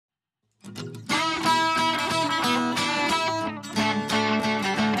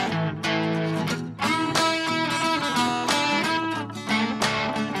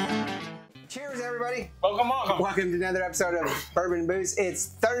Welcome to another episode of Bourbon and Booze. It's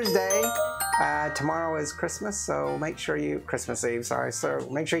Thursday. Tomorrow is Christmas, so make sure you... Christmas Eve, sorry. So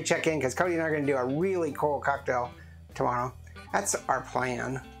make sure you check in, because Cody and I are going to do a really cool cocktail tomorrow. That's our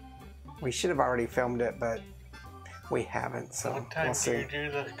plan. We should have already filmed it, but we haven't, so what time we'll see. do you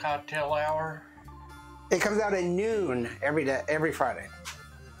do the cocktail hour? It comes out at noon every Friday.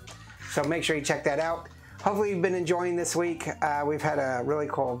 So make sure you check that out. Hopefully you've been enjoying this week. We've had a really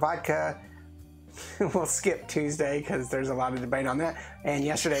cool vodka. We'll skip Tuesday because there's a lot of debate on that. And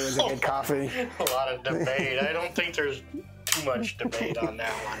yesterday was a good coffee. A lot of debate. I don't think there's too much debate on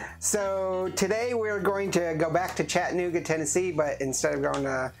that one. So today we're going to go back to Chattanooga, Tennessee, but instead of going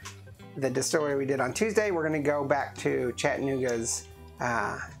to the distillery we did on Tuesday, we're going to go back to Chattanooga's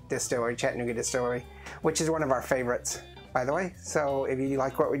distillery, Chattanooga Distillery, which is one of our favorites, by the way. So if you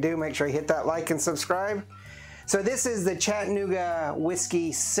like what we do, make sure you hit that like and subscribe. So this is the Chattanooga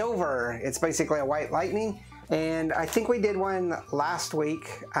Whiskey Silver. It's basically a white lightning. And I think we did one last week,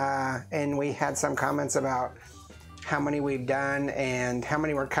 and we had some comments about how many we've done and how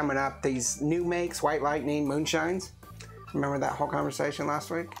many were coming up. These new makes, white lightning, moonshines. Remember that whole conversation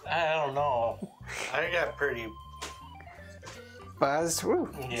last week? I don't know. I got pretty buzzed. Woo,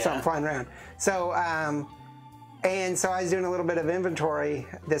 yeah. Something flying around. So, and so I was doing a little bit of inventory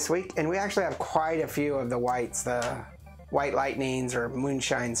this week, and we actually have quite a few of the whites, the white lightnings or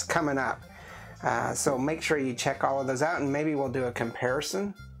moonshines coming up. So make sure you check all of those out, and maybe we'll do a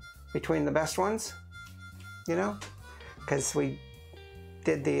comparison between the best ones, you know, because we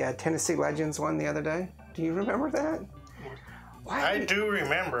did the Tennessee Legends one the other day. Do you remember that? I do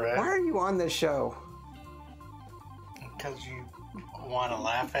remember it. Why are you on this show? Because you want to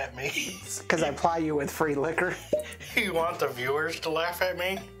laugh at me. Because I ply you with free liquor. You want the viewers to laugh at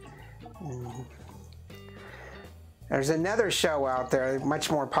me? There's another show out there,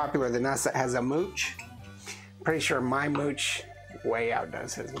 much more popular than us, that has a mooch. Pretty sure my mooch way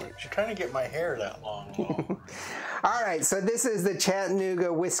outdoes his mooch. I'm trying to get my hair that long. All right, so this is the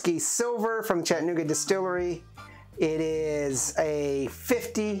Chattanooga Whiskey Silver from Chattanooga Distillery. It is a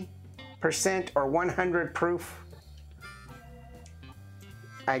 50% or 100 proof.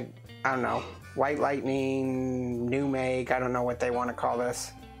 I don't know. White lightning, new make. I don't know what they want to call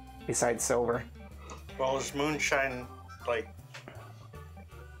this besides silver. Well, is moonshine like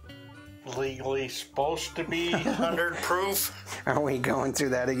legally supposed to be 100 proof? Are we going through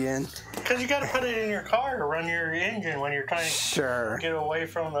that again? Because you got to put it in your car to run your engine when you're trying to get away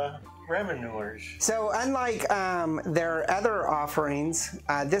from the revenuers. So unlike their other offerings,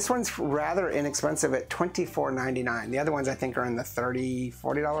 this one's rather inexpensive at $24.99. The other ones I think are in the $30,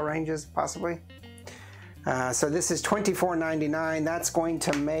 $40 ranges possibly. So this is $24.99. That's going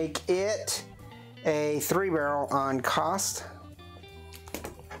to make it a 3-barrel on cost.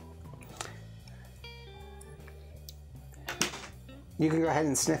 You can go ahead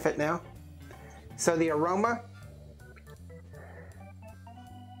and sniff it now. So the aroma,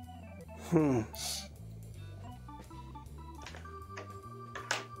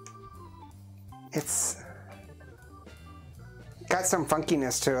 it's got some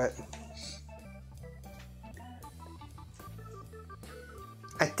funkiness to it.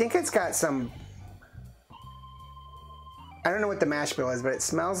 I think it's got some, I don't know what the mash bill is, but it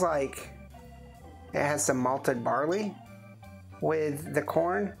smells like it has some malted barley with the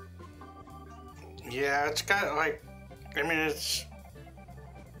corn. Yeah, it's got like, I mean, it's,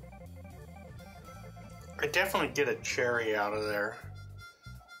 I definitely get a cherry out of there.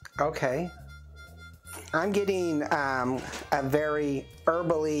 Okay. I'm getting a very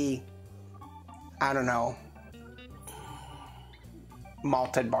herbally, I don't know,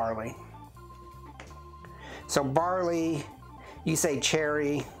 malted barley. So barley, you say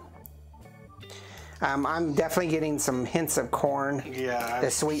cherry. I'm definitely getting some hints of corn. Yeah.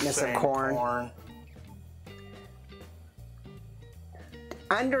 The sweetness of corn.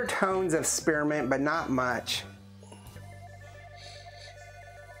 Undertones of spearmint, but not much.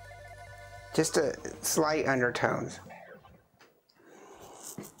 Just a slight undertones.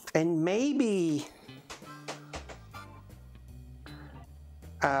 And maybe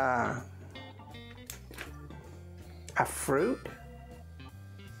a fruit.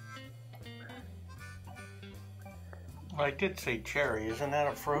 Well, I did say cherry. Isn't that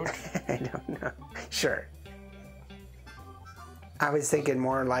a fruit? I don't know. Sure. I was thinking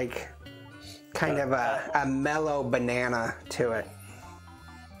more like kind of a mellow banana to it.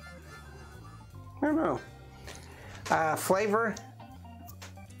 I don't know. Flavor.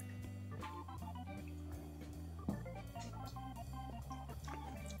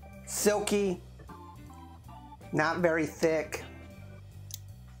 Silky. Not very thick.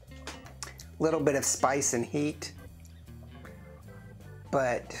 little bit of spice and heat.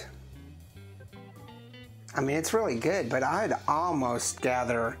 But, I mean, it's really good, but I'd almost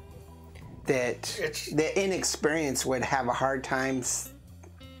gather that the inexperienced would have a hard time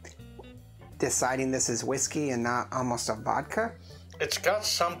deciding this is whiskey and not almost a vodka. It's got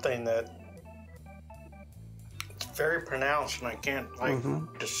something that it's very pronounced and I can't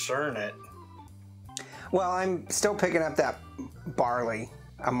discern it. Well, I'm still picking up that barley,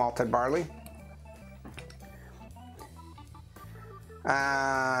 a malted barley.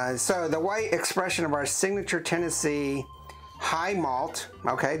 So the white expression of our signature Tennessee high malt,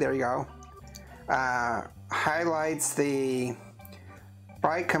 okay, there you go, highlights the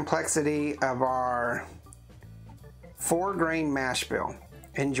bright complexity of our 4-grain mash bill.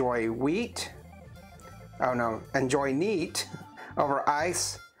 Enjoy neat over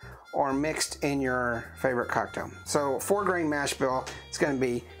ice or mixed in your favorite cocktail. So 4-grain mash bill is going to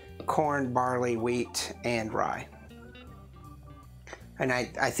be corn, barley, wheat, and rye. And I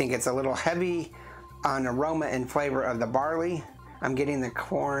think it's a little heavy on aroma and flavor of the barley. I'm getting the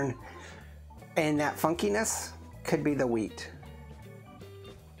corn, and that funkiness could be the wheat.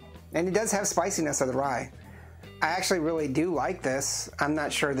 And it does have spiciness of the rye. I actually really do like this. I'm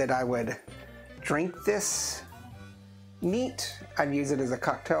not sure that I would drink this neat. I'd use it as a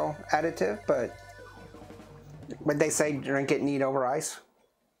cocktail additive, but would they say drink it neat over ice?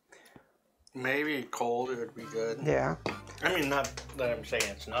 Maybe cold it would be good. Yeah. I mean, not that I'm saying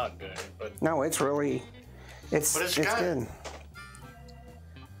it's not good, but... No, it's really... It's good.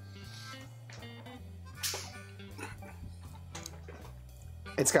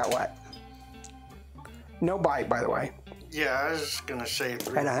 It's got what? No bite, by the way. Yeah, I was going to say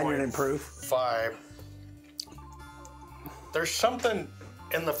 3.5. At 100 proof. There's something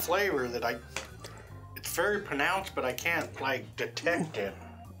in the flavor that it's very pronounced, but I can't, detect it.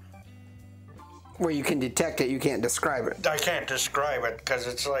 Well, you can detect it, you can't describe it. I can't describe it, because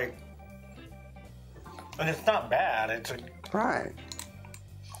it's and it's not bad. Right.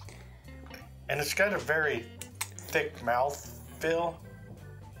 And it's got a very thick mouth feel.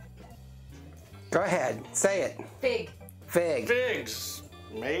 Go ahead, say it. Fig. Fig. Figs,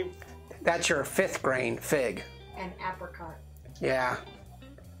 maybe. That's your 5th grain fig. And apricot. Yeah.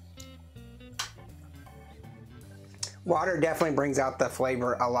 Water definitely brings out the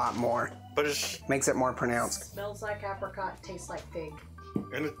flavor a lot more. But it makes it more pronounced. Smells like apricot, tastes like fig.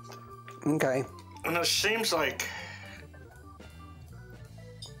 Okay. And it seems like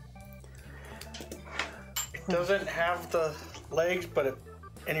it doesn't have the legs, but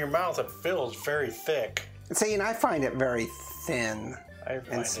in your mouth it feels very thick. See, and I find it very thin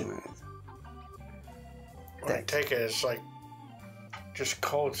and smooth. When I take it, it's just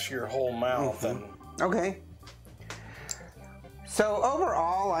coats your whole mouth. And okay. So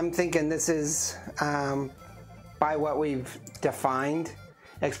overall, I'm thinking this is, by what we've defined,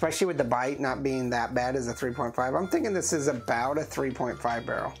 especially with the bite not being that bad as a 3.5, I'm thinking this is about a 3.5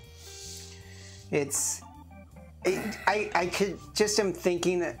 barrel. I could just am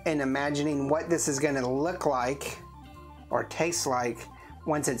thinking and imagining what this is going to look like or taste like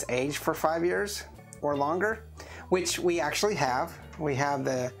once it's aged for 5 years or longer, which we actually have. We have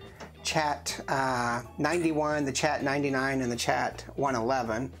the Chat 91, the Chat 99, and the Chat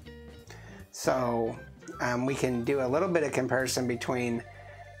 111. So we can do a little bit of comparison between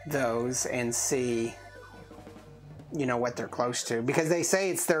those and see, what they're close to. Because they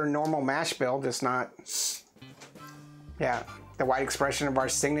say it's their normal mash bill, just not, the white expression of our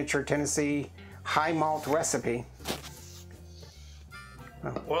signature Tennessee high malt recipe.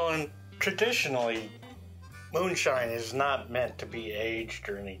 Well, and traditionally, moonshine is not meant to be aged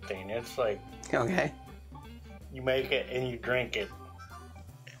or anything. It's okay, you make it and you drink it.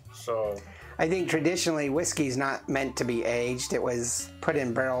 So I think traditionally whiskey's not meant to be aged. It was put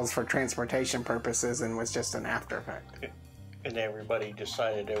in barrels for transportation purposes and was just an after effect. And everybody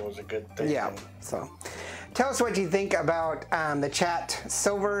decided it was a good thing. Yeah. So tell us what you think about the Chat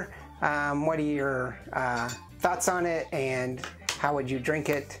Silver. What are your thoughts on it, and how would you drink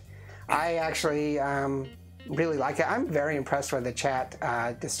it? I actually really like it. I'm very impressed with the Chat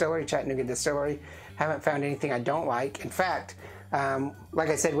Distillery, Chattanooga Distillery. Haven't found anything I don't like. In fact, like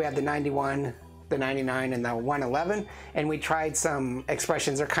I said, we have the 91, the 99, and the 111, and we tried some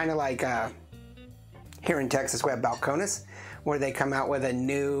expressions. They're kind of like here in Texas, we have Balcones, where they come out with a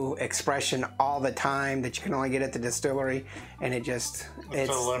new expression all the time that you can only get at the distillery, and it's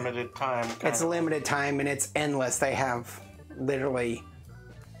a limited time. It's a limited time, and it's endless. They have literally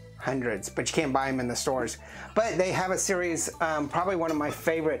hundreds, but you can't buy them in the stores. But they have a series. Probably one of my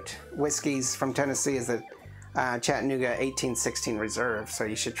favorite whiskeys from Tennessee is the Chattanooga 1816 Reserve, so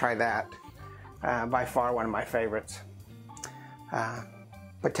you should try that. by far one of my favorites.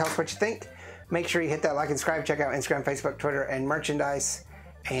 But tell us what you think. Make sure you hit that like and subscribe. Check out Instagram, Facebook, Twitter, and merchandise.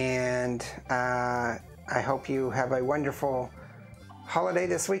 And I hope you have a wonderful holiday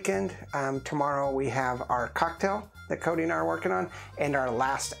this weekend. Tomorrow we have our cocktail that Cody and I are working on, and our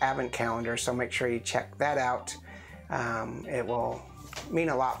last Advent calendar, so make sure you check that out. It will mean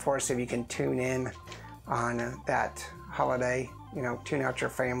a lot for us if you can tune in on that holiday. You know, tune out your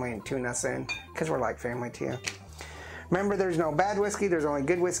family and tune us in, because we're like family to you. Remember, there's no bad whiskey, there's only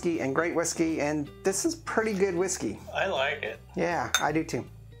good whiskey and great whiskey, and this is pretty good whiskey. I like it. Yeah, I do too.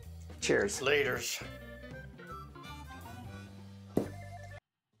 Cheers. Laters.